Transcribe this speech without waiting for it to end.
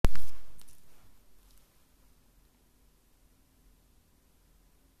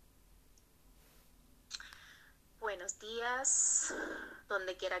Buenos días,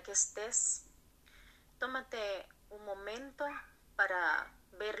 donde quiera que estés. Tómate un momento para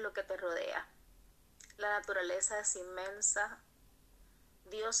ver lo que te rodea. La naturaleza es inmensa.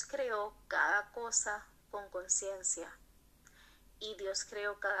 Dios creó cada cosa con conciencia y Dios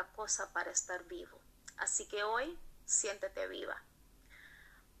creó cada cosa para estar vivo. Así que hoy siéntete viva.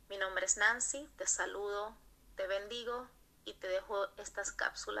 Mi nombre es Nancy, te saludo, te bendigo y te dejo estas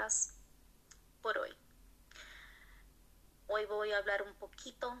cápsulas por hoy. Hoy voy a hablar un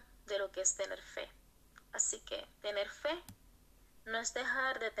poquito de lo que es tener fe. Así que tener fe no es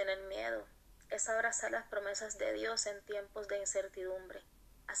dejar de tener miedo, es abrazar las promesas de Dios en tiempos de incertidumbre.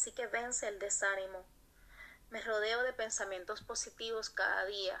 Así que vence el desánimo. Me rodeo de pensamientos positivos cada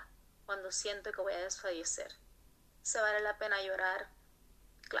día cuando siento que voy a desfallecer. ¿Se vale la pena llorar?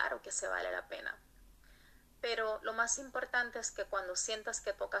 Claro que se vale la pena. Pero lo más importante es que cuando sientas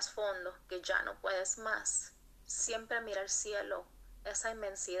que tocas fondo, que ya no puedes más, siempre mira al cielo. Esa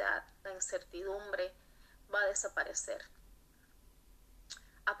inmensidad, la incertidumbre va a desaparecer.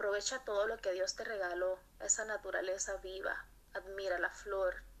 Aprovecha todo lo que Dios te regaló, esa naturaleza viva. Admira la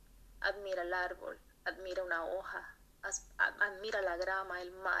flor, admira el árbol, admira una hoja, admira la grama,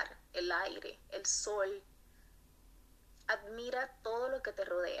 el mar, el aire, el sol. Admira todo lo que te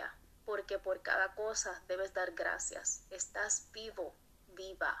rodea, porque por cada cosa debes dar gracias. Estás vivo,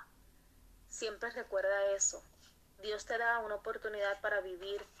 viva. Siempre recuerda eso. Dios te da una oportunidad para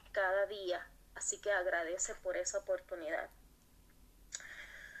vivir cada día, así que agradece por esa oportunidad.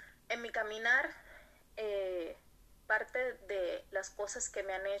 En mi caminar, parte de las cosas que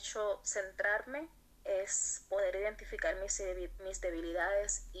me han hecho centrarme es poder identificar mis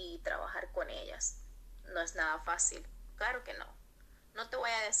debilidades y trabajar con ellas. No es nada fácil, claro que no. No te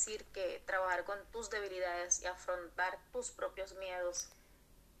voy a decir que trabajar con tus debilidades y afrontar tus propios miedos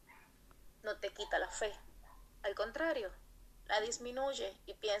no te quita la fe. Al contrario, la disminuye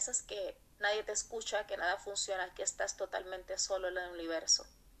y piensas que nadie te escucha, que nada funciona, que estás totalmente solo en el universo.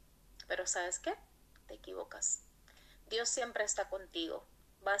 Pero ¿sabes qué? Te equivocas. Dios siempre está contigo,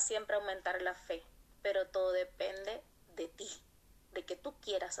 va siempre a aumentar la fe, pero todo depende de ti, de que tú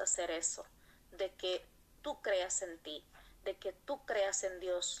quieras hacer eso, de que tú creas en ti, de que tú creas en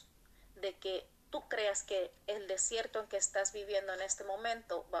Dios, de que tú creas que el desierto en que estás viviendo en este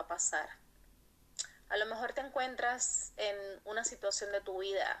momento va a pasar. A lo mejor te encuentras en una situación de tu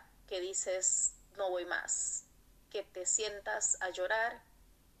vida que dices, no voy más, que te sientas a llorar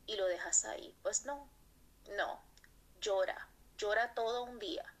y lo dejas ahí. Pues no, llora todo un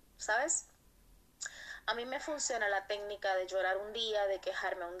día, ¿sabes? A mí me funciona la técnica de llorar un día, de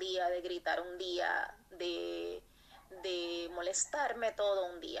quejarme un día, de gritar un día, de molestarme todo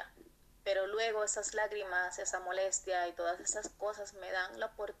un día. Pero luego esas lágrimas, esa molestia y todas esas cosas me dan la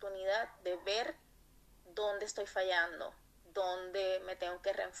oportunidad de ver dónde estoy fallando, dónde me tengo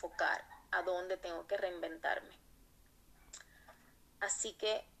que reenfocar, a dónde tengo que reinventarme. Así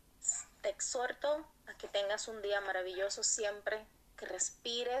que te exhorto a que tengas un día maravilloso siempre, que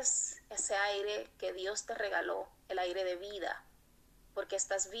respires ese aire que Dios te regaló, el aire de vida, porque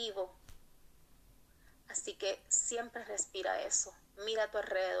estás vivo. Así que siempre respira eso, mira a tu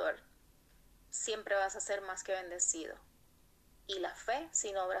alrededor, siempre vas a ser más que bendecido. Y la fe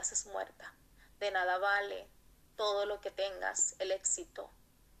sin obras es muerta. De nada vale todo lo que tengas, el éxito,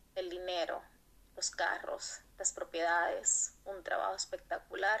 el dinero, los carros, las propiedades, un trabajo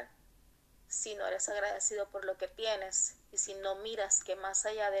espectacular, si no eres agradecido por lo que tienes y si no miras que más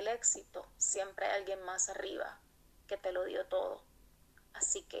allá del éxito siempre hay alguien más arriba que te lo dio todo.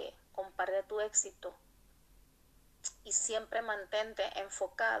 Así que comparte tu éxito y siempre mantente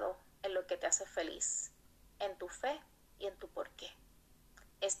enfocado en lo que te hace feliz, en tu fe y en tu porqué.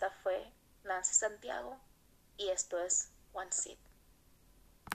 Esta fue Nancy Santiago y esto es One Seed.